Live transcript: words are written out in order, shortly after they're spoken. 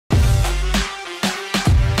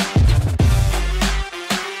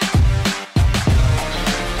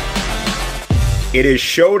It is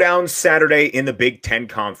Showdown Saturday in the Big Ten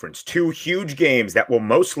Conference. Two huge games that will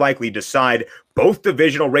most likely decide both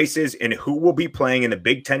divisional races and who will be playing in the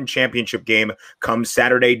Big Ten Championship game come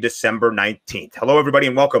Saturday, December 19th. Hello, everybody,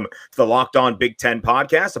 and welcome to the Locked On Big Ten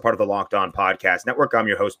Podcast, a part of the Locked On Podcast Network. I'm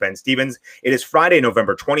your host, Ben Stevens. It is Friday,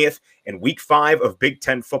 November 20th, and Week 5 of Big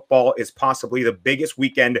Ten football is possibly the biggest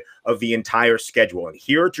weekend of the entire schedule. And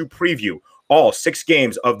here to preview all 6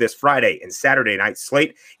 games of this Friday and Saturday night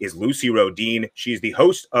slate is Lucy Rodine. She's the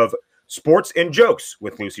host of Sports and Jokes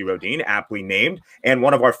with Lucy Rodine, aptly named, and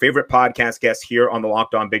one of our favorite podcast guests here on the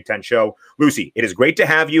Locked On Big Ten show. Lucy, it is great to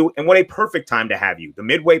have you, and what a perfect time to have you. The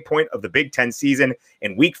midway point of the Big Ten season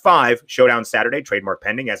in Week 5, Showdown Saturday, trademark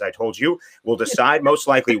pending, as I told you, will decide most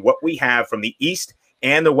likely what we have from the East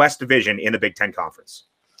and the West Division in the Big Ten Conference.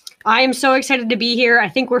 I am so excited to be here. I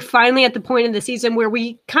think we're finally at the point in the season where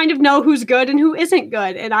we kind of know who's good and who isn't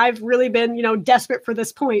good. And I've really been, desperate for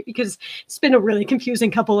this point because it's been a really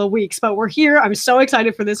confusing couple of weeks. But we're here. I'm so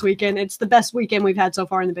excited for this weekend. It's the best weekend we've had so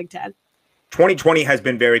far in the Big Ten. 2020 has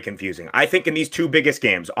been very confusing. I think in these two biggest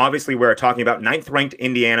games, obviously we're talking about 9th-ranked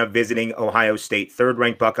Indiana visiting Ohio State,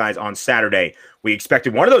 3rd-ranked Buckeyes on Saturday. We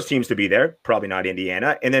expected one of those teams to be there, probably not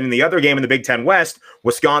Indiana. And then in the other game in the Big Ten West,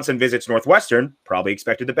 Wisconsin visits Northwestern, probably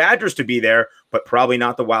expected the Badgers to be there, but probably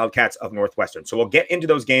not the Wildcats of Northwestern. So we'll get into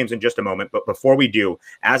those games in just a moment. But before we do,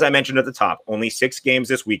 as I mentioned at the top, only 6 games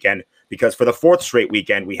this weekend, because for the 4th straight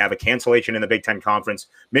weekend, we have a cancellation in the Big Ten Conference.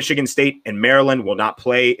 Michigan State and Maryland will not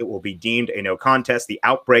play. It will be deemed a no contest. The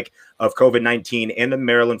outbreak of COVID-19 in the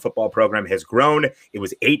Maryland football program has grown. It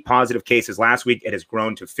was 8 positive cases last week. It has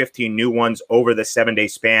grown to 15 new ones over the 7-day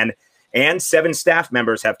span. And 7 staff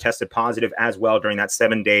members have tested positive as well during that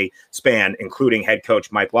 7-day span, including head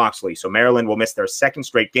coach Mike Locksley. So Maryland will miss their 2nd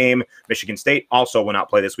straight game. Michigan State also will not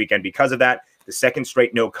play this weekend because of that. The 2nd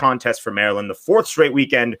straight no contest for Maryland. The 4th straight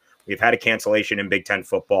weekend, we've had a cancellation in Big Ten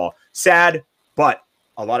football. Sad, but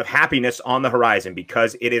a lot of happiness on the horizon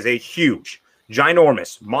because it is a huge,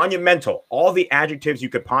 ginormous, monumental, all the adjectives you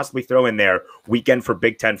could possibly throw in there weekend for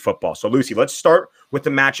Big Ten football. So, Lucy, let's start with the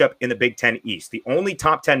matchup in the Big Ten East. The only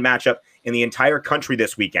top 10 matchup in the entire country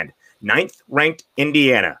this weekend. 9th-ranked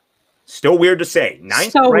Indiana. Still weird to say.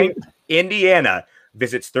 9th-ranked Indiana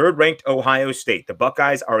visits 3rd-ranked Ohio State. The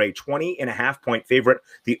Buckeyes are a 20.5-point favorite.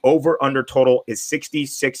 The over-under total is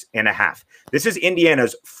 66.5. This is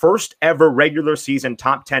Indiana's first ever regular season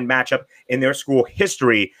top 10 matchup in their school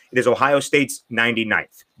history. It is Ohio State's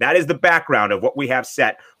 99th. That is the background of what we have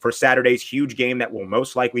set for Saturday's huge game that will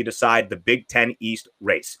most likely decide the Big Ten East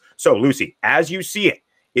race. So, Lucy, as you see it,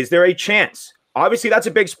 is there a chance? Obviously, that's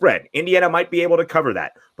a big spread. Indiana might be able to cover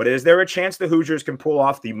that. But is there a chance the Hoosiers can pull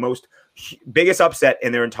off the biggest upset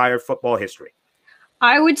in their entire football history?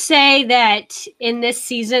 I would say that in this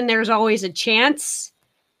season, there's always a chance,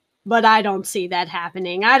 but I don't see that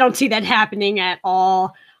happening. I don't see that happening at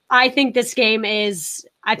all. I think this game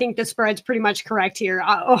I think the spread's pretty much correct here.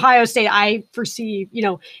 Ohio State, I foresee,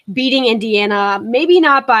 beating Indiana, maybe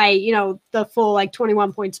not by, the full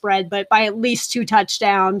 21-point spread, but by at least 2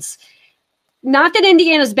 touchdowns. Not that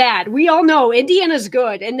Indiana's bad. We all know Indiana's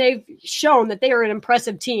good, and they've shown that they are an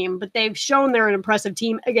impressive team, but they've shown they're an impressive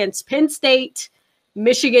team against Penn State,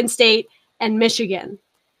 Michigan State, and Michigan.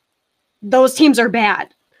 Those teams are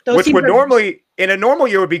bad. Which would normally, in a normal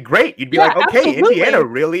year, would be great. You'd be like, okay, absolutely. Indiana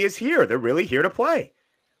really is here. They're really here to play.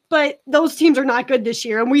 But those teams are not good this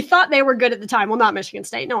year, and we thought they were good at the time. Well, not Michigan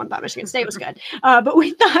State. No one thought Michigan State was good. But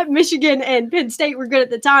we thought Michigan and Penn State were good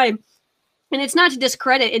at the time. And it's not to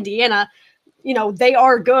discredit Indiana. They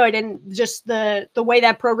are good, and just the way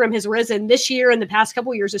that program has risen this year and the past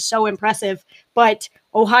couple of years is so impressive. But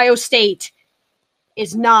Ohio State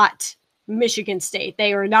is not Michigan State.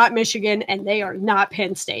 They are not Michigan, and they are not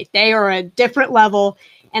Penn State. They are a different level,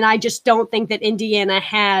 and I just don't think that Indiana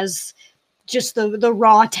has just the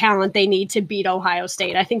raw talent they need to beat Ohio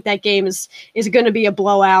State. I think that game is going to be a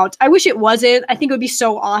blowout. I wish it wasn't. I think it would be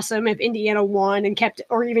so awesome if Indiana won and kept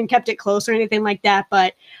it close or anything like that,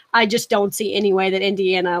 but I just don't see any way that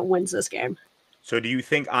Indiana wins this game. So do you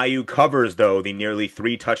think IU covers, though, the nearly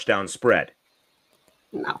 3-touchdown spread?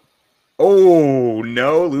 No. Oh,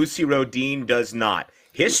 no, Lucy Rodine does not.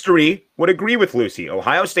 History would agree with Lucy.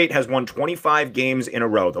 Ohio State has won 25 games in a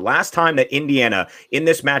row. The last time that Indiana in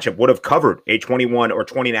this matchup would have covered a 21 or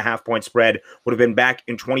 20.5-point spread would have been back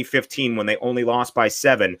in 2015 when they only lost by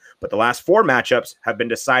 7. But the last 4 matchups have been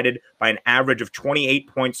decided by an average of 28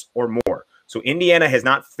 points or more. So Indiana has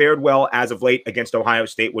not fared well as of late against Ohio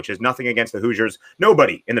State, which is nothing against the Hoosiers.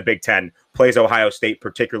 Nobody in the Big Ten plays Ohio State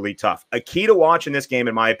particularly tough. A key to watch in this game,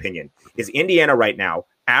 in my opinion, is Indiana right now,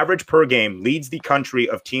 average per game, leads the country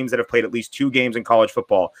of teams that have played at least 2 games in college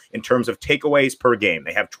football in terms of takeaways per game.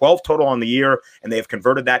 They have 12 total on the year, and they have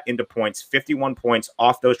converted that into points, 51 points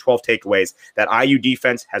off those 12 takeaways. That IU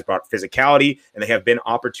defense has brought physicality, and they have been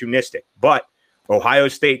opportunistic. But Ohio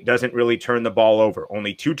State doesn't really turn the ball over.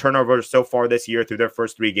 Only 2 turnovers so far this year through their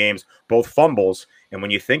first 3 games, both fumbles. And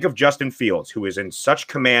when you think of Justin Fields, who is in such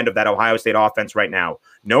command of that Ohio State offense right now,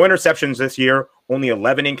 no interceptions this year, only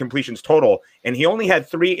 11 incompletions total, and he only had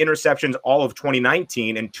 3 interceptions all of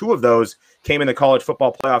 2019, and 2 of those came in the college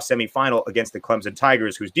football playoff semifinal against the Clemson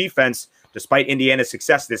Tigers, whose defense, despite Indiana's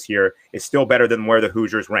success this year, is still better than where the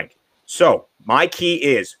Hoosiers rank. So my key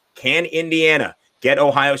is, can Indiana get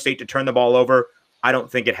Ohio State to turn the ball over? I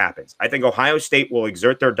don't think it happens. I think Ohio State will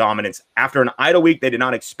exert their dominance. After an idle week they did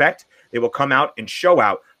not expect, they will come out and show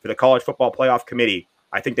out for the College Football Playoff Committee.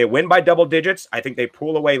 I think they win by double digits. I think they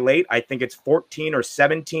pull away late. I think it's 14 or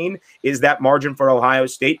 17 is that margin for Ohio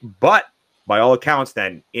State. But by all accounts,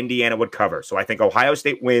 then Indiana would cover. So I think Ohio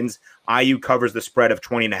State wins. IU covers the spread of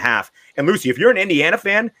 20.5. And Lucy, if you're an Indiana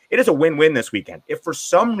fan, it is a win-win this weekend. If for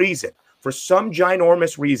some reason, for some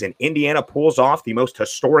ginormous reason, Indiana pulls off the most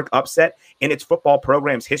historic upset in its football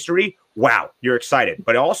program's history, wow, you're excited.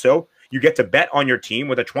 But also, you get to bet on your team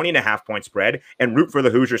with a 20.5 point spread and root for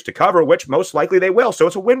the Hoosiers to cover, which most likely they will. So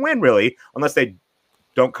it's a win-win, really, unless they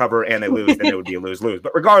don't cover and they lose, then it would be a lose-lose.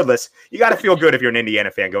 But regardless, you got to feel good if you're an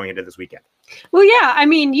Indiana fan going into this weekend. Well, yeah, I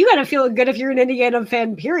mean, you got to feel good if you're an Indiana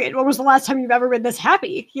fan, period. When was the last time you've ever been this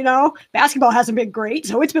happy? You know, basketball hasn't been great,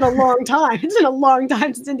 so it's been a long time. It's been a long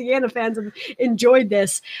time since Indiana fans have enjoyed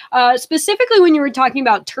this. Specifically, when you were talking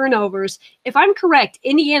about turnovers, if I'm correct,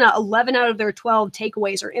 Indiana, 11 out of their 12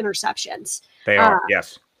 takeaways are interceptions. They are,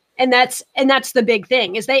 yes. And that's the big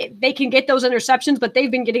thing is they can get those interceptions, but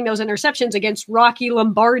they've been getting those interceptions against Rocky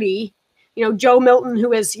Lombardi, you know, Joe Milton,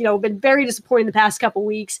 who has, you know, been very disappointing the past couple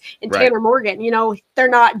weeks, and Tanner Morgan. You know, they're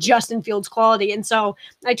not Justin Fields quality. And so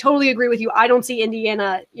I totally agree with you. I don't see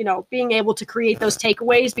Indiana, you know, being able to create those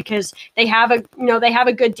takeaways because they have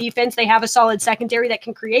a good defense. They have a solid secondary that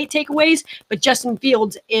can create takeaways, but Justin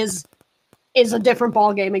Fields is a different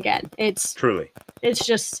ball game again. It's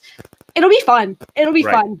just, it'll be fun. It'll be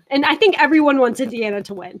fun. And I think everyone wants Indiana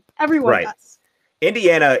to win. Everyone does.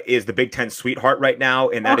 Indiana is the Big Ten sweetheart right now,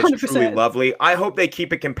 and that 100%. is truly lovely. I hope they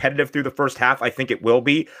keep it competitive through the first half. I think it will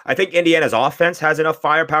be. I think Indiana's offense has enough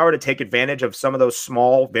firepower to take advantage of some of those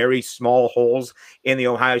small, very small holes in the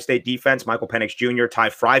Ohio State defense. Michael Penix Jr., Ty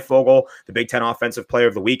Freifogel, the Big Ten Offensive Player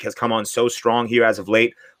of the Week, has come on so strong here as of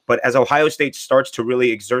late. But as Ohio State starts to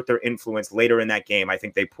really exert their influence later in that game, I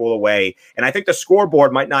think they pull away. And I think the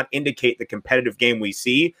scoreboard might not indicate the competitive game we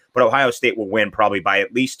see, but Ohio State will win probably by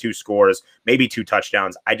at least 2 scores, maybe 2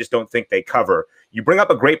 touchdowns. I just don't think they cover. You bring up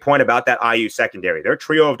a great point about that IU secondary. Their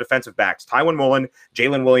trio of defensive backs, Tywin Mullen,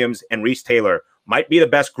 Jalen Williams, and Reese Taylor, might be the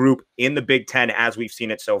best group in the Big Ten as we've seen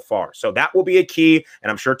it so far. So that will be a key.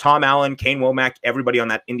 And I'm sure Tom Allen, Kane Womack, everybody on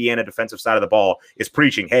that Indiana defensive side of the ball is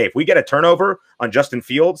preaching, hey, if we get a turnover on Justin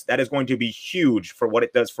Fields, that is going to be huge for what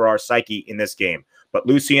it does for our psyche in this game. But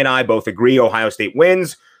Lucy and I both agree Ohio State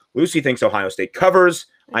wins. Lucy thinks Ohio State covers.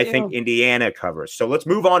 I think Indiana covers. So let's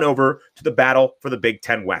move on over to the battle for the Big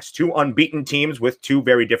Ten West. 2 unbeaten teams with 2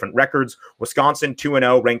 very different records. Wisconsin,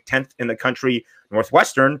 2-0, ranked 10th in the country.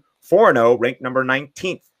 Northwestern, 4-0, ranked number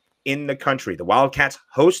 19th in the country. The Wildcats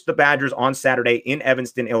host the Badgers on Saturday in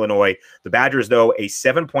Evanston, Illinois. The Badgers, though, a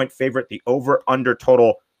 7-point favorite. The over-under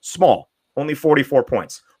total, small, only 44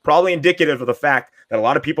 points. Probably indicative of the fact that a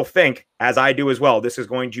lot of people think, as I do as well, this is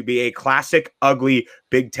going to be a classic, ugly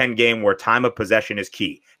Big Ten game where time of possession is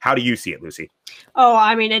key. How do you see it, Lucy? Oh,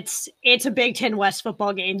 I mean, it's a Big Ten West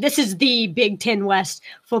football game. This is the Big Ten West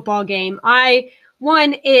football game.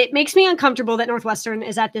 One, it makes me uncomfortable that Northwestern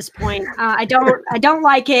is at this point. I don't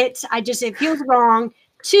like it. It feels wrong.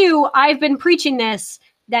 2, I've been preaching this,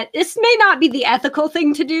 that this may not be the ethical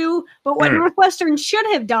thing to do, but what Northwestern should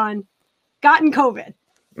have done, gotten COVID.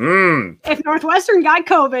 If Northwestern got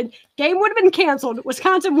COVID, game would have been canceled.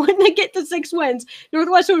 Wisconsin wouldn't get to 6 wins.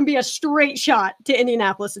 Northwestern would be a straight shot to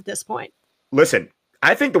Indianapolis at this point. Listen,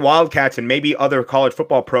 I think the Wildcats and maybe other college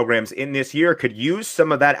football programs in this year could use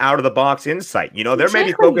some of that out-of-the-box insight. You know, they're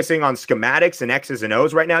maybe focusing on schematics and X's and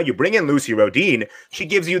O's right now. You bring in Lucy Rodine. She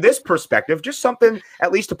gives you this perspective, just something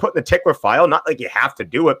at least to put in the tickler file. Not like you have to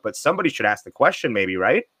do it, but somebody should ask the question maybe,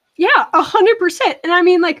 right? Yeah, 100%. And I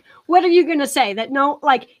mean, like, what are you going to say? That no,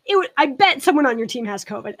 like, I bet someone on your team has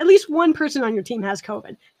COVID. At least one person on your team has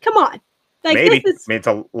COVID. Come on. Like, Maybe. this is I mean, it's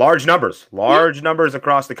a large numbers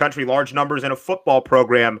across the country, large numbers in a football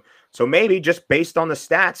program. So maybe just based on the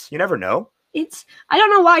stats, you never know. I don't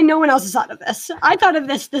know why no one else has thought of this. I thought of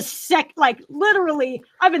this like literally,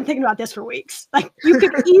 I've been thinking about this for weeks. Like, you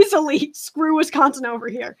could easily screw Wisconsin over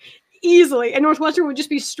here. Easily. And Northwestern would just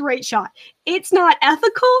be straight shot. It's not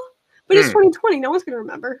ethical, but it's 2020. No one's going to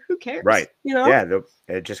remember. Who cares? Right. You know? Yeah.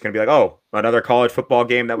 It's just going to be like, oh, another college football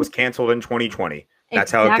game that was canceled in 2020.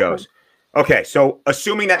 That's how it goes. Okay. So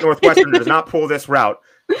assuming that Northwestern does not pull this route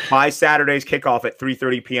by Saturday's kickoff at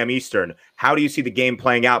 3:30 p.m. Eastern, how do you see the game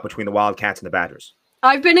playing out between the Wildcats and the Badgers?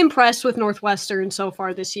 I've been impressed with Northwestern so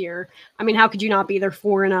far this year. I mean, how could you not be? They're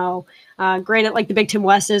 4-0. Granted, like the Big Ten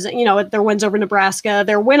West is, their wins over Nebraska,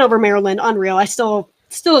 their win over Maryland, unreal. I still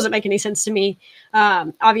doesn't make any sense to me.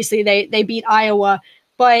 Obviously, they beat Iowa,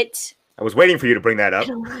 but I was waiting for you to bring that up. I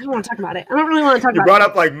don't want to talk about it. I don't really want to talk about it. You brought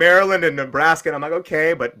up like Maryland and Nebraska, and I'm like,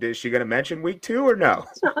 okay, but is she going to mention week 2 or no?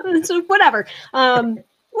 So whatever.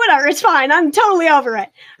 Whatever, it's fine. I'm totally over it.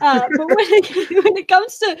 But when it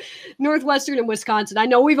comes to Northwestern and Wisconsin, I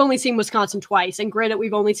know we've only seen Wisconsin twice, and granted,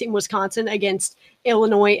 we've only seen Wisconsin against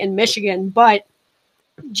Illinois and Michigan, but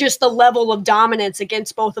just the level of dominance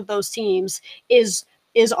against both of those teams is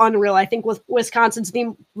unreal. I think with Wisconsin's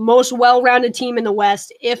the most well-rounded team in the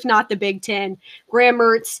West, if not the Big Ten. Graham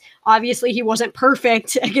Mertz, obviously he wasn't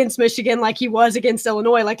perfect against Michigan like he was against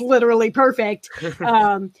Illinois, like literally perfect.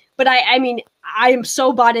 But I mean, I am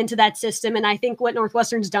so bought into that system, and I think what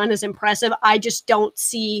Northwestern's done is impressive. I just don't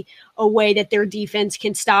see a way that their defense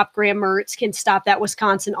can stop Graham Mertz, can stop that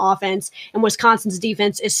Wisconsin offense, and Wisconsin's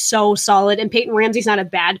defense is so solid. And Peyton Ramsey's not a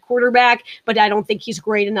bad quarterback, but I don't think he's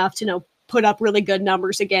great enough to put up really good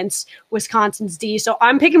numbers against Wisconsin's D. So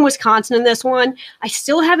I'm picking Wisconsin in this one. I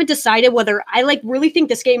still haven't decided whether I really think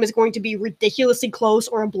this game is going to be ridiculously close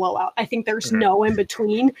or a blowout. I think there's no in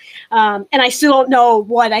between. And I still don't know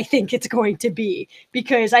what I think it's going to be,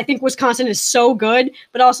 because I think Wisconsin is so good,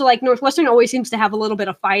 but also Northwestern always seems to have a little bit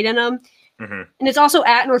of fight in them. And it's also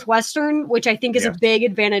at Northwestern, which I think is a big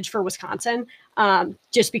advantage for Wisconsin.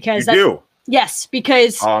 Just because Yes,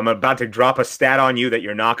 because I'm about to drop a stat on you that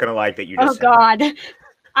you're not going to like that you just said. God.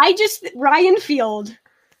 Ryan Field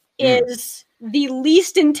is the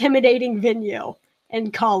least intimidating venue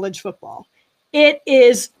in college football. It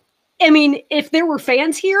is, I mean, if there were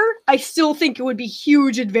fans here, I still think it would be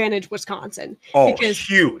huge advantage Wisconsin. Oh,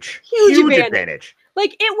 huge advantage.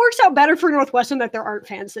 It works out better for Northwestern that there aren't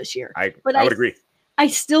fans this year. I would agree. I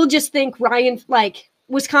still just think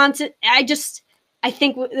Wisconsin, I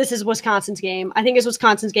think this is Wisconsin's game. I think it's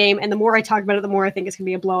Wisconsin's game, and the more I talk about it, the more I think it's going to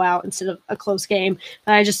be a blowout instead of a close game.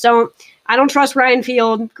 But I don't trust Ryan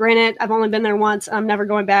Field. Granted, I've only been there once. I'm never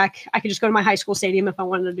going back. I could just go to my high school stadium if I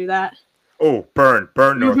wanted to do that. Oh, burn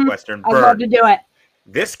Northwestern, burn. I'd love to do it.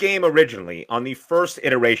 This game originally, on the first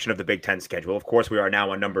iteration of the Big Ten schedule, of course we are now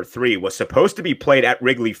on number 3, was supposed to be played at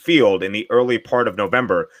Wrigley Field in the early part of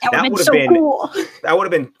November. That would have been cool. That would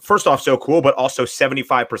have been, first off, so cool, but also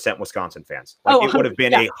 75% Wisconsin fans. It would have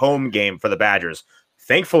been a home game for the Badgers.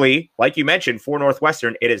 Thankfully, like you mentioned, for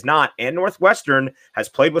Northwestern, it is not. And Northwestern has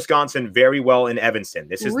played Wisconsin very well in Evanston.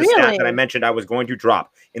 This is the stat that I mentioned I was going to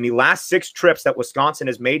drop. In the last 6 trips that Wisconsin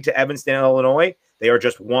has made to Evanston, Illinois, they are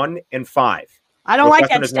just 1-5. I don't like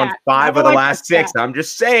that has won 5 of the last 6. I'm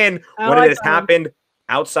just saying when it has happened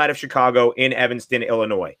outside of Chicago in Evanston,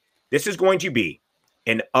 Illinois. This is going to be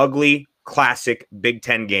an ugly, classic Big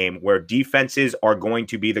Ten game where defenses are going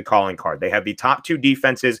to be the calling card. They have the top 2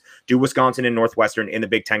 defenses, do Wisconsin and Northwestern, in the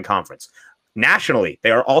Big Ten Conference. Nationally, they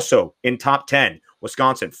are also in top 10.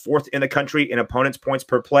 Wisconsin, 4th in the country in opponents' points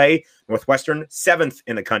per play. Northwestern, 7th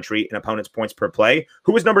in the country in opponents' points per play.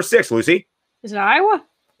 Who is number 6, Lucy? Is it Iowa?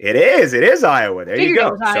 It is Iowa. There you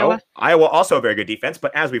go. Iowa. So Iowa also a very good defense,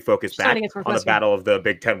 but as we focus back on the battle of the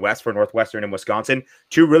Big Ten West for Northwestern and Wisconsin,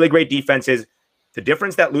 2 really great defenses. The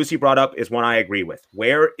difference that Lucy brought up is one I agree with.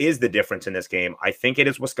 Where is the difference in this game? I think it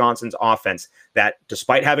is Wisconsin's offense that,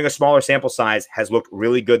 despite having a smaller sample size, has looked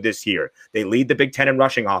really good this year. They lead the Big Ten in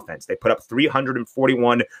rushing offense. They put up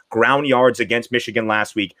 341 ground yards against Michigan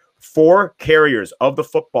last week. 4 carriers of the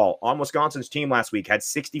football on Wisconsin's team last week had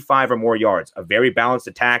 65 or more yards. A very balanced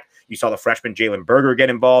attack. You saw the freshman Jalen Berger get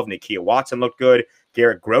involved. Nakia Watson looked good.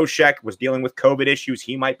 Garrett Groshek was dealing with COVID issues.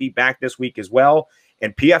 He might be back this week as well.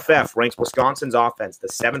 And PFF ranks Wisconsin's offense the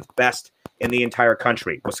 7th best in the entire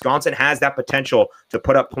country. Wisconsin has that potential to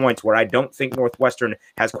put up points where I don't think Northwestern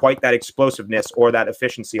has quite that explosiveness or that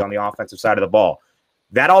efficiency on the offensive side of the ball.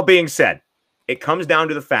 That all being said, it comes down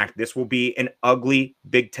to the fact this will be an ugly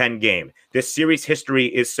Big Ten game. This series history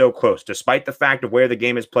is so close. Despite the fact of where the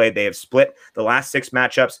game is played, they have split the last 6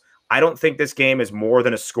 matchups. I don't think this game is more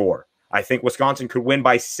than a score. I think Wisconsin could win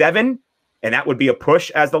by 7, and that would be a push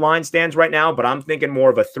as the line stands right now, but I'm thinking more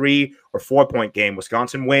of a 3 or 4 point game.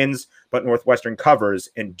 Wisconsin wins, but Northwestern covers,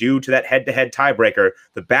 and due to that head-to-head tiebreaker,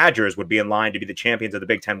 the Badgers would be in line to be the champions of the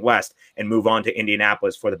Big Ten West and move on to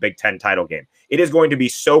Indianapolis for the Big Ten title game. It is going to be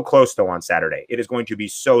so close, though, on Saturday. It is going to be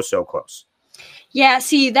so, so close. Yeah,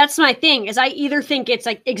 see, that's my thing, is I either think it's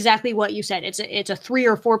like exactly what you said. It's a 3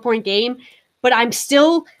 or 4 point game, but I'm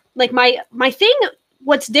still like my thing.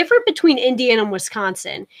 What's different between Indiana and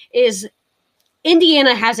Wisconsin is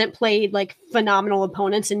Indiana hasn't played like phenomenal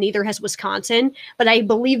opponents, and neither has Wisconsin. But I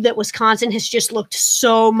believe that Wisconsin has just looked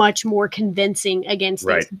so much more convincing against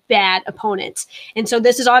these bad opponents. And so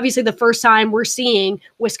this is obviously the first time we're seeing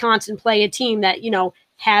Wisconsin play a team that,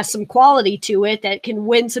 has some quality to it, that can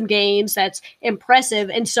win some games, that's impressive.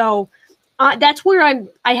 And so that's where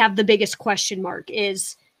I have the biggest question mark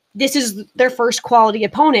is, this is their first quality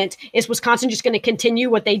opponent. Is Wisconsin just going to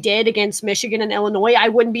continue what they did against Michigan and Illinois? I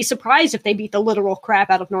wouldn't be surprised if they beat the literal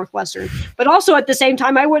crap out of Northwestern. But also at the same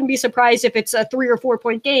time, I wouldn't be surprised if it's a 3 or 4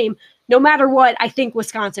 point game. No matter what, I think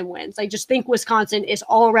Wisconsin wins. I just think Wisconsin is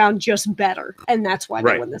all around just better, and that's why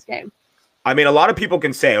they win this game. I mean, a lot of people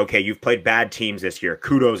can say, okay, you've played bad teams this year.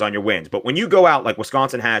 Kudos on your wins. But when you go out like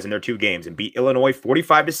Wisconsin has in their 2 games and beat Illinois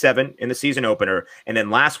 45-7 in the season opener, and then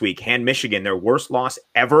last week hand Michigan their worst loss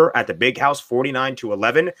ever at the Big House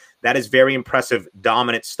 49-11, that is very impressive,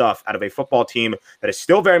 dominant stuff out of a football team that is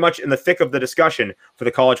still very much in the thick of the discussion for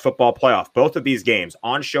the college football playoff. Both of these games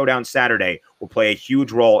on Showdown Saturday will play a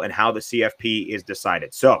huge role in how the CFP is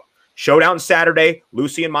decided. So, Showdown Saturday,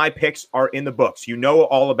 Lucy and my picks are in the books. You know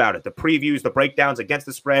all about it. The previews, the breakdowns against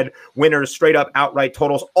the spread, winners, straight up, outright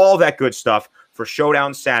totals, all that good stuff for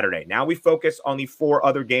Showdown Saturday. Now we focus on the 4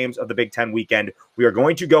 other games of the Big Ten weekend. We are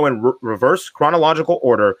going to go in reverse chronological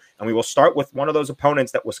order, and we will start with one of those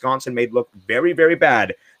opponents that Wisconsin made look very, very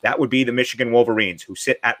bad. That would be the Michigan Wolverines, who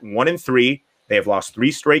sit at 1-3. They have lost 3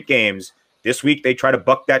 straight games. This week, they try to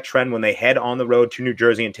buck that trend when they head on the road to New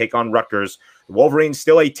Jersey and take on Rutgers. The Wolverines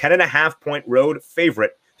still a 10.5-point road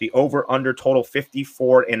favorite. The over-under total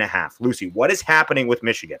 54.5. Lucy, what is happening with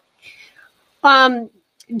Michigan?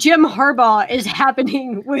 Jim Harbaugh is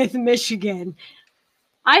happening with Michigan.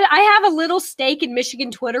 I have a little stake in Michigan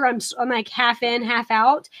Twitter. I'm like half in, half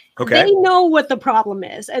out. Okay. They know what the problem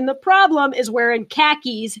is, and the problem is wearing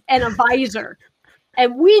khakis and a visor.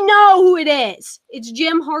 And we know who it is. It's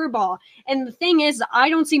Jim Harbaugh. And the thing is, I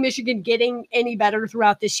don't see Michigan getting any better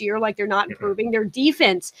throughout this year. Like, they're not improving. Their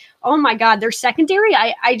defense, oh my God, their secondary,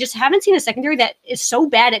 I just haven't seen a secondary that is so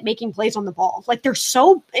bad at making plays on the ball. Like,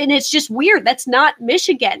 and it's just weird. That's not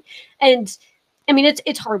Michigan. And I mean, it's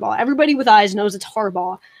Harbaugh. Everybody with eyes knows it's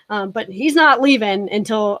Harbaugh. But he's not leaving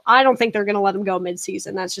until, I don't think they're going to let him go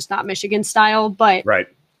midseason. That's just not Michigan style. But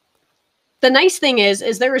the nice thing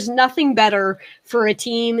is there is nothing better for a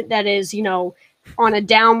team that is, on a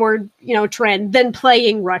downward, trend than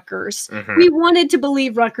playing Rutgers. We wanted to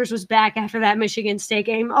believe Rutgers was back after that Michigan State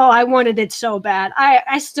game. Oh, I wanted it so bad.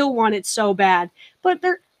 I still want it so bad. But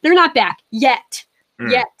they're not back yet.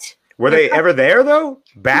 Yet. Were they ever there, though?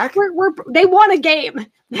 Back? They won a game.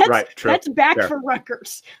 That's back Fair. for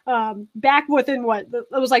Rutgers. Back within what? It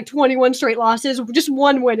was like 21 straight losses. Just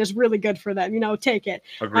one win is really good for them. Take it.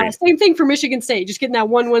 Same thing for Michigan State. Just getting that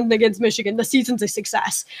one win against Michigan. The season's a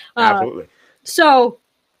success. Absolutely. So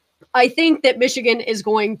I think that Michigan is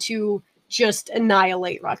going to just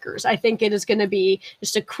annihilate Rutgers. I think it is going to be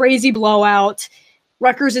just a crazy blowout.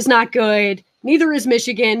 Rutgers is not good. Neither is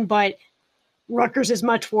Michigan, but Rutgers is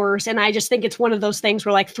much worse, and I just think it's one of those things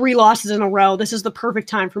where, like, 3 losses in a row, this is the perfect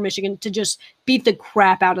time for Michigan to just beat the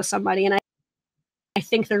crap out of somebody, and I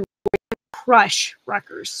think they're going to crush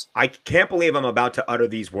Rutgers. I can't believe I'm about to utter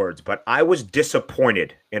these words, but I was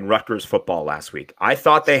disappointed in Rutgers football last week. I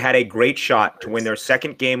thought they had a great shot to win their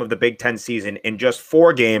second game of the Big Ten season in just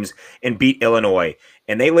 4 games and beat Illinois,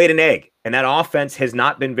 and they laid an egg, and that offense has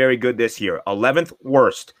not been very good this year. 11th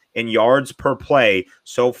worst in yards per play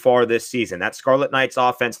so far this season. That Scarlet Knights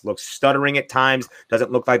offense looks stuttering at times,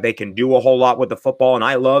 doesn't look like they can do a whole lot with the football, and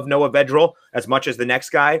I love Noah Vedral as much as the next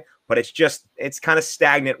guy, but it's kind of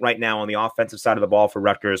stagnant right now on the offensive side of the ball for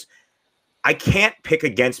Rutgers. I can't pick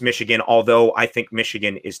against Michigan, although I think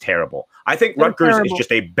Michigan is terrible. I think Rutgers is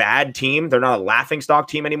just a bad team. They're not a laughingstock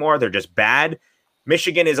team anymore. They're just bad.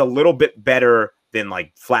 Michigan is a little bit better than,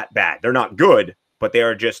 like, flat bad. They're not good, but they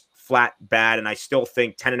are just flat bad, and I still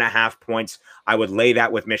think 10.5 points. I would lay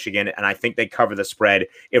that with Michigan, and I think they cover the spread.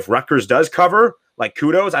 If Rutgers does cover, like,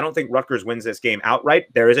 kudos. I don't think Rutgers wins this game outright.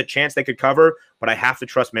 There is a chance they could cover, but I have to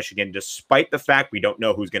trust Michigan, despite the fact we don't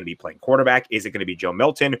know who's going to be playing quarterback. Is it going to be Joe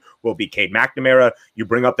Milton? Will it be Cade McNamara? You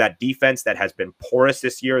bring up that defense that has been porous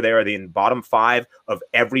this year. They are in the bottom 5 of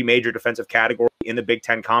every major defensive category in the Big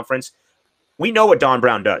Ten Conference. We know what Don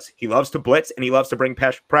Brown does. He loves to blitz and he loves to bring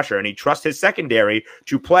pressure, and he trusts his secondary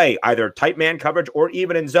to play either tight man coverage or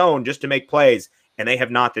even in zone just to make plays, and they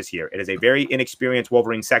have not this year. It is a very inexperienced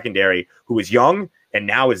Wolverine secondary who is young and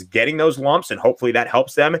now is getting those lumps, and hopefully that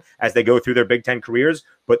helps them as they go through their Big Ten careers.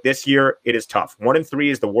 But this year, it is tough.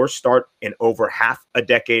 1-3 is the worst start in over half a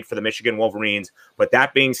decade for the Michigan Wolverines. But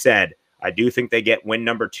that being said, I do think they get win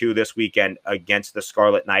number 2 this weekend against the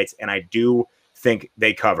Scarlet Knights, and I do think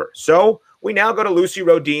they cover. So we now go to Lucy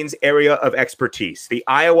Rodine's area of expertise, the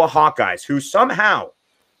Iowa Hawkeyes, who somehow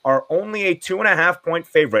are only a 2.5-point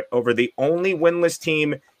favorite over the only winless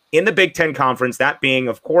team in the Big Ten Conference, that being,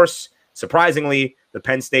 of course, surprisingly, the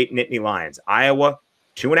Penn State Nittany Lions. Iowa,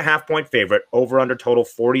 2.5-point favorite, over under total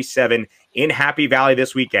 47 in Happy Valley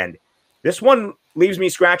this weekend. This one leaves me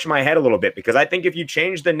scratching my head a little bit because I think if you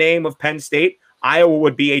change the name of Penn State, Iowa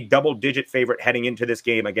would be a double-digit favorite heading into this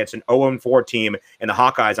game against an 0-4 team and the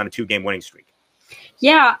Hawkeyes on a 2-game winning streak.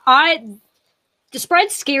 Yeah, the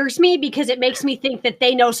spread scares me because it makes me think that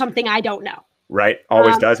they know something I don't know. Right.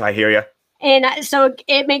 Always does. I hear you. And so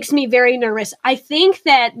it makes me very nervous. I think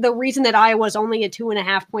that the reason that Iowa's only a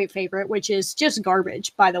 2.5-point favorite, which is just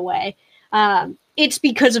garbage, by the way, it's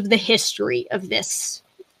because of the history of this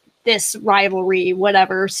rivalry,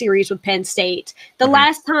 whatever, series with Penn State. The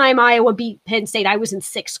last time Iowa beat Penn State, I was in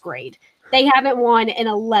 6th grade. They haven't won in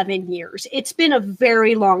 11 years. It's been a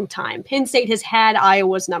very long time. Penn State has had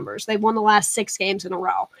Iowa's numbers. They've won the last 6 games in a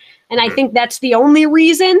row. And I think that's the only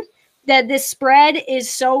reason that this spread is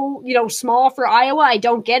so, small for Iowa. I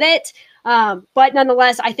don't get it. But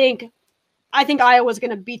nonetheless, I think Iowa's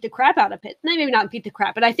going to beat the crap out of Pitt. Maybe not beat the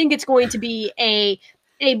crap, but I think it's going to be a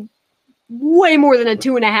way more than a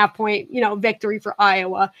 2.5-point, victory for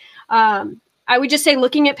Iowa. I would just say,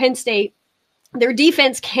 looking at Penn State, their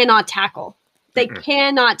defense cannot tackle. They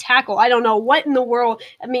cannot tackle. I don't know what in the world.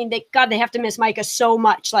 I mean, they have to miss Micah so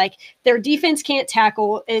much. Like, their defense can't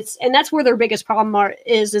tackle. And that's where their biggest problem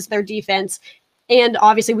is their defense. And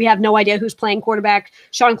obviously, we have no idea who's playing quarterback.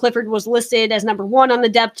 Sean Clifford was listed as number 1 on the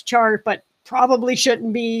depth chart, but probably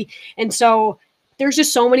shouldn't be. And so there's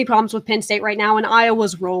just so many problems with Penn State right now, and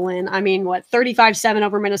Iowa's rolling. I mean, 35-7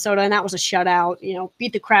 over Minnesota, and that was a shutout.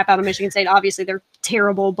 Beat the crap out of Michigan State. Obviously, they're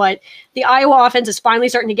terrible, but the Iowa offense is finally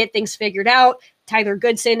starting to get things figured out. Tyler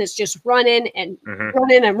Goodson is just running and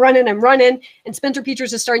running and running and running, and Spencer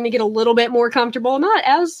Petras is starting to get a little bit more comfortable. Not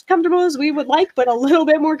as comfortable as we would like, but a little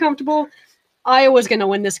bit more comfortable. Iowa's going to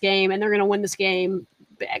win this game, and they're going to win this game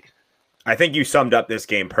big. I think you summed up this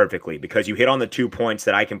game perfectly because you hit on the 2 points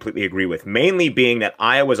that I completely agree with, mainly being that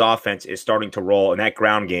Iowa's offense is starting to roll and that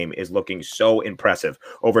ground game is looking so impressive.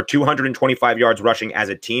 Over 225 yards rushing as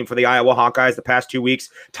a team for the Iowa Hawkeyes the past 2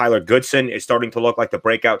 weeks. Tyler Goodson is starting to look like the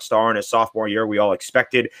breakout star in his sophomore year. We all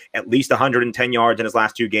expected at least 110 yards in his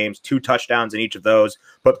last 2 games, 2 touchdowns in each of those,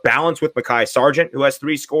 but balance with Mekhi Sargent, who has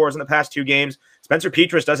 3 scores in the past 2 games. Spencer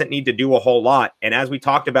Petras doesn't need to do a whole lot. And as we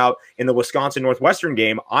talked about in the Wisconsin-Northwestern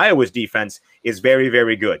game, Iowa's defense is very,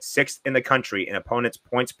 very good. 6th in the country in opponents'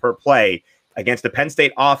 points per play against the Penn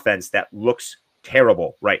State offense that looks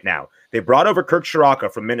terrible right now. They brought over Kirk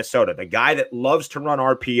Shiraka from Minnesota, the guy that loves to run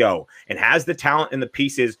RPO and has the talent and the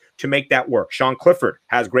pieces to make that work. Sean Clifford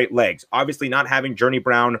has great legs. Obviously, not having Journey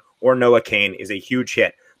Brown or Noah Cain is a huge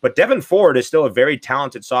hit. But Devin Ford is still a very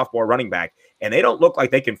talented sophomore running back, and they don't look like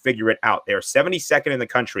they can figure it out. They're 72nd in the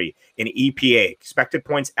country in EPA, expected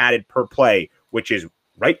points added per play, which is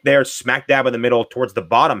right there smack dab in the middle towards the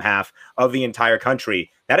bottom half of the entire country.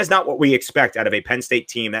 That is not what we expect out of a Penn State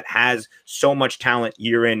team that has so much talent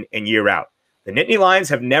year in and year out. The Nittany Lions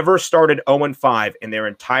have never started 0-5 in their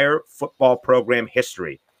entire football program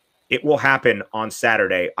history. It will happen on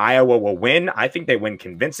Saturday. Iowa will win. I think they win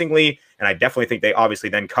convincingly, and I definitely think they obviously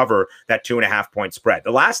then cover that 2.5-point spread.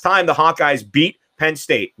 The last time the Hawkeyes beat Penn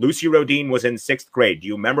State, Lucy Rodine was in 6th grade. Do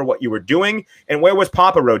you remember what you were doing? And where was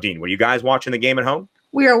Papa Rodine? Were you guys watching the game at home?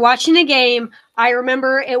 We were watching a game. I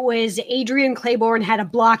remember it was Adrian Claiborne had a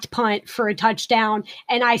blocked punt for a touchdown,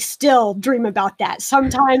 and I still dream about that.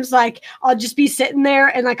 Sometimes, I'll just be sitting there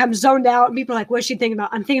and, I'm zoned out, and people are like, what's she thinking about?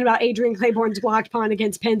 I'm thinking about Adrian Claiborne's blocked punt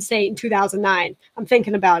against Penn State in 2009. I'm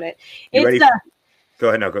thinking about it. Go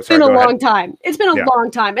ahead. No, go. It's been a long time. It's been a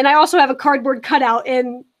long time. And I also have a cardboard cutout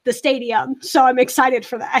in the stadium. So I'm excited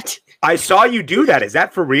for that. I saw you do that. Is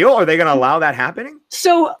that for real? Are they going to allow that happening?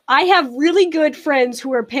 So I have really good friends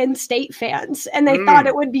who are Penn State fans, and they thought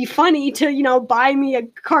it would be funny to, buy me a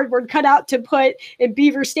cardboard cutout to put in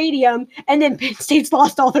Beaver Stadium, and then Penn State's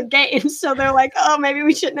lost all their games. So they're like, oh, maybe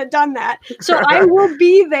we shouldn't have done that. So I will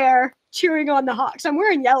be there cheering on the Hawks. I'm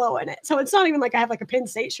wearing yellow in it. So it's not even like I have like a Penn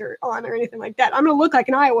State shirt on or anything like that. I'm going to look like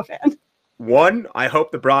an Iowa fan. 1, I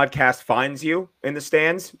hope the broadcast finds you in the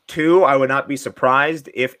stands. 2, I would not be surprised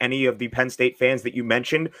if any of the Penn State fans that you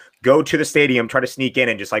mentioned go to the stadium, try to sneak in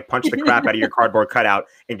and just like punch the crap out of your cardboard cutout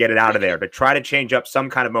and get it out of there to try to change up some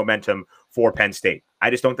kind of momentum for Penn State. I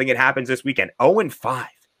just don't think it happens this weekend. 0-5.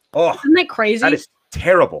 Oh, isn't that crazy? That is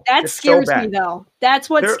terrible. That it's scares so me though. That's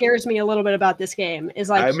what scares me a little bit about this game is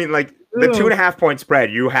like, I mean, like the 2.5 point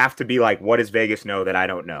spread, you have to be like, what does Vegas know that I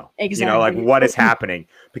don't know? Exactly. Like what is happening?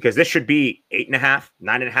 Because this should be 8.5,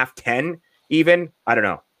 9.5, 10 even. I don't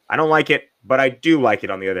know. I don't like it, but I do like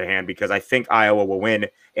it on the other hand, because I think Iowa will win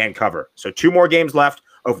and cover. So 2 more games left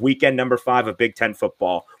of weekend number 5 of Big Ten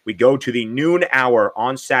football. We go to the noon hour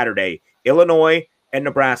on Saturday, Illinois and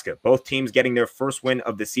Nebraska, both teams getting their first win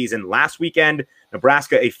of the season last weekend.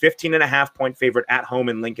 Nebraska, a 15.5 point favorite at home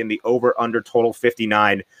in Lincoln, the over-under total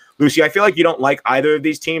 59. Lucy, I feel like you don't like either of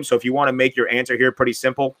these teams, so if you want to make your answer here pretty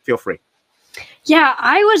simple, feel free. Yeah,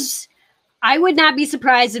 I would not be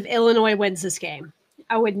surprised if Illinois wins this game.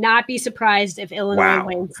 I would not be surprised if Illinois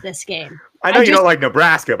wins this game. I know you don't like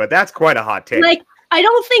Nebraska, but that's quite a hot take. Like, I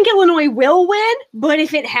don't think Illinois will win, but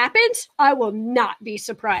if it happens, I will not be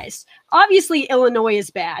surprised. Obviously, Illinois is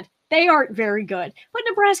bad. They aren't very good, but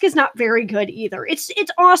Nebraska's not very good either. It's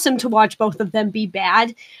awesome to watch both of them be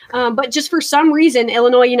bad, but just for some reason,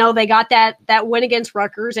 Illinois, they got that win against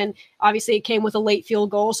Rutgers, and obviously it came with a late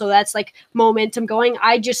field goal, so that's like momentum going.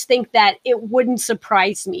 I just think that it wouldn't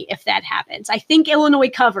surprise me if that happens. I think Illinois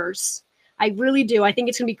covers. I really do. I think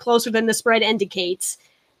it's going to be closer than the spread indicates.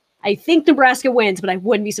 I think Nebraska wins, but I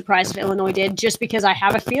wouldn't be surprised if Illinois did, just because I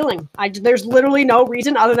have a feeling. There's literally no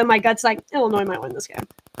reason other than my gut's like, Illinois might win this game.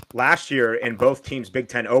 Last year in both teams' Big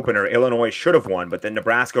Ten opener, Illinois should have won, but then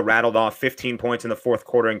Nebraska rattled off 15 points in the fourth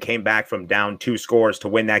quarter and came back from down 2 scores to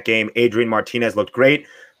win that game. Adrian Martinez looked great,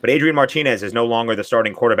 but Adrian Martinez is no longer the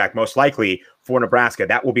starting quarterback, most likely for Nebraska.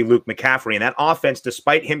 That will be Luke McCaffrey. And that offense,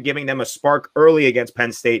 despite him giving them a spark early against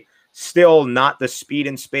Penn State, still not the speed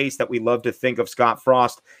and space that we love to think of Scott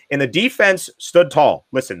Frost. And the defense stood tall.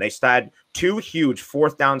 Listen, they had 2 huge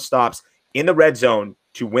 4th down stops in the red zone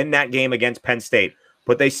to win that game against Penn State,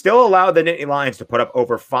 but they still allowed the Nittany Lions to put up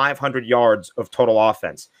over 500 yards of total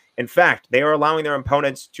offense. In fact, they are allowing their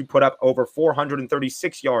opponents to put up over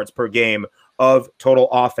 436 yards per game of total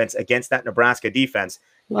offense against that Nebraska defense.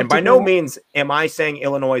 And by no means am I saying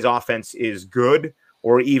Illinois' offense is good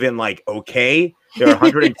or even like okay. They're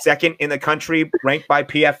 102nd in the country, ranked by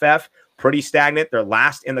PFF, pretty stagnant. They're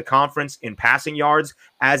last in the conference in passing yards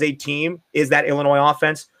as a team, is that Illinois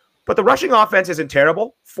offense. But the rushing offense isn't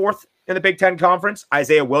terrible. 4th in the Big Ten Conference.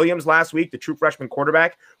 Isaiah Williams last week, the true freshman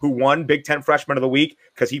quarterback who won Big Ten Freshman of the Week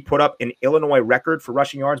because he put up an Illinois record for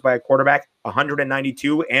rushing yards by a quarterback,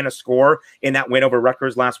 192 and a score in that win over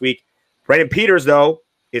Rutgers last week. Brandon Peters, though,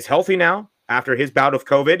 is healthy now after his bout of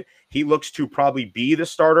COVID. He looks to probably be the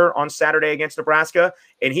starter on Saturday against Nebraska,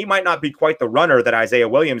 and he might not be quite the runner that Isaiah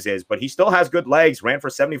Williams is, but he still has good legs, ran for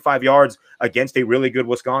 75 yards against a really good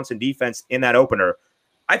Wisconsin defense in that opener.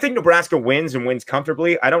 I think Nebraska wins and wins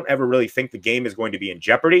comfortably. I don't ever really think the game is going to be in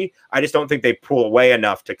jeopardy. I just don't think they pull away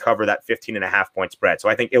enough to cover that 15.5 point spread. So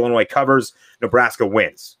I think Illinois covers, Nebraska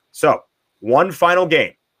wins. So one final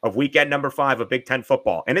game of weekend number 5 of Big Ten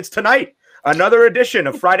football, and it's tonight. Another edition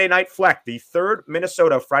of Friday Night Fleck, the 3rd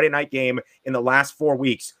Minnesota Friday night game in the last 4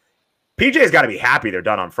 weeks. PJ's got to be happy they're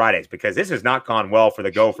done on Fridays because this has not gone well for the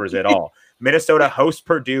Gophers at all. Minnesota hosts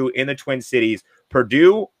Purdue in the Twin Cities.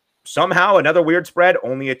 Purdue, somehow, another weird spread,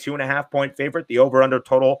 only a 2.5 point favorite. The over-under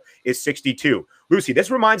total is 62. Lucy, this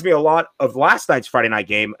reminds me a lot of last night's Friday night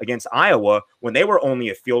game against Iowa when they were only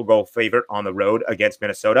a field goal favorite on the road against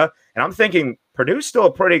Minnesota. And I'm thinking Purdue's still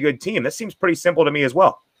a pretty good team. This seems pretty simple to me as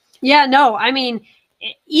well. Yeah, no, I mean,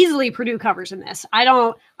 easily Purdue covers in this. I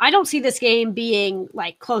don't see this game being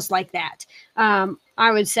like close like that.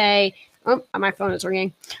 I would say, oh, my phone is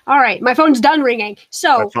ringing. All right, my phone's done ringing.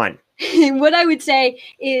 So that's fine. What I would say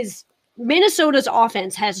is Minnesota's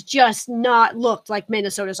offense has just not looked like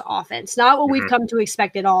Minnesota's offense. Not what we've come to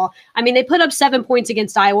expect at all. I mean, they put up 7 points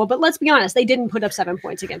against Iowa, but let's be honest, they didn't put up 7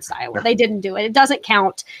 points against Iowa. They didn't do it. It doesn't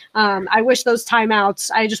count. I wish those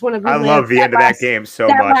timeouts. I just want to. I love the end of that game so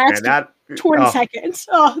much, man. 20 seconds.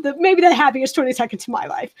 Maybe the happiest 20 seconds of my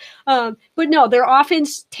life. But no, their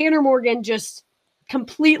offense, Tanner Morgan just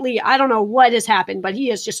completely, I don't know what has happened, but he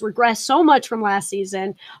has just regressed so much from last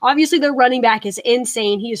season. Obviously, their running back is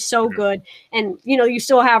insane. He is so good. And, you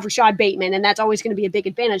still have Rashad Bateman, and that's always going to be a big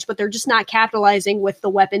advantage, but they're just not capitalizing with the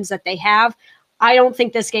weapons that they have. I don't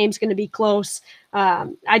think this game's going to be close.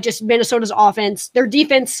 Minnesota's offense, their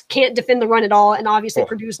defense can't defend the run at all. And obviously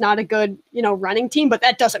Purdue's not a good, running team, but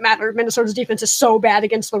that doesn't matter. Minnesota's defense is so bad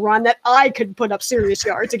against the run that I could put up serious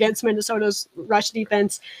yards against Minnesota's rush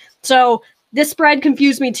defense. So this spread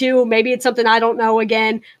confused me too. Maybe it's something I don't know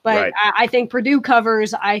again, but I think Purdue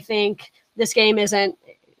covers. I think this game isn't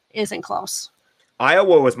close.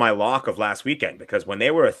 Iowa was my lock of last weekend because when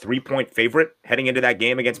they were a 3-point favorite heading into that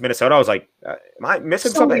game against Minnesota, I was like, am I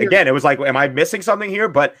missing something? Weird. Again, it was like, am I missing something here?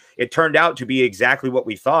 But it turned out to be exactly what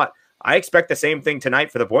we thought. I expect the same thing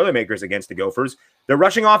tonight for the Boilermakers against the Gophers. Their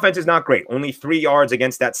rushing offense is not great. Only 3 yards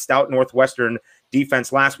against that stout Northwestern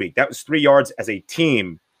defense last week. That was 3 yards as a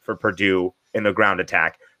team for Purdue in the ground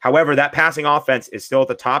attack. However, that passing offense is still at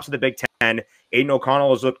the tops of the Big Ten. Aiden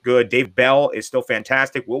O'Connell has looked good. Dave Bell is still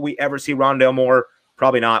fantastic. Will we ever see Rondale Moore?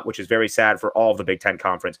 Probably not, which is very sad for all of the Big Ten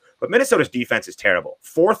Conference. But Minnesota's defense is terrible.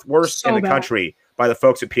 4th worst in the country by the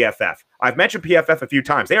folks at PFF. I've mentioned PFF a few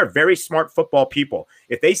times. They are very smart football people.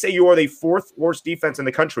 If they say you are the 4th worst defense in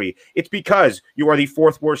the country, it's because you are the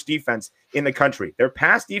 4th worst defense in the country. Their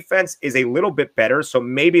pass defense is a little bit better, so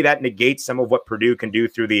maybe that negates some of what Purdue can do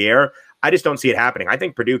through the air. I just don't see it happening. I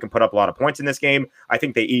think Purdue can put up a lot of points in this game. I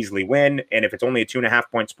think they easily win, and if it's only a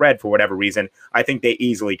 2.5-point spread for whatever reason, I think they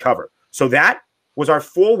easily cover. So that was our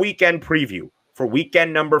full weekend preview for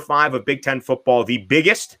weekend number 5 of Big Ten football, the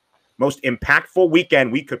biggest, most impactful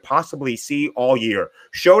weekend we could possibly see all year.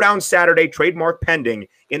 Showdown Saturday, trademark pending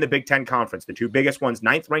in the Big Ten Conference. The 2 biggest ones,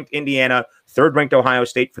 9th-ranked Indiana, 3rd-ranked Ohio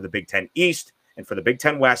State for the Big Ten East, and for the Big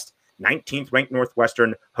Ten West, 19th-ranked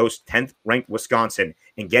Northwestern hosts 10th-ranked Wisconsin,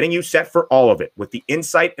 and getting you set for all of it with the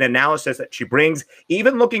insight and analysis that she brings,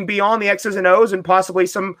 even looking beyond the X's and O's and possibly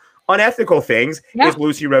some unethical things, is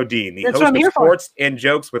Lucy Rodine, the host of Sports and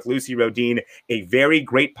Jokes with Lucy Rodine, a very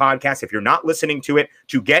great podcast. If you're not listening to it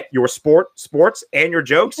to get your sports and your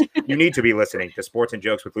jokes, you need to be listening to Sports and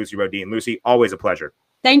Jokes with Lucy Rodine. Lucy, always a pleasure.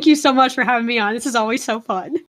 Thank you so much for having me on. This is always so fun.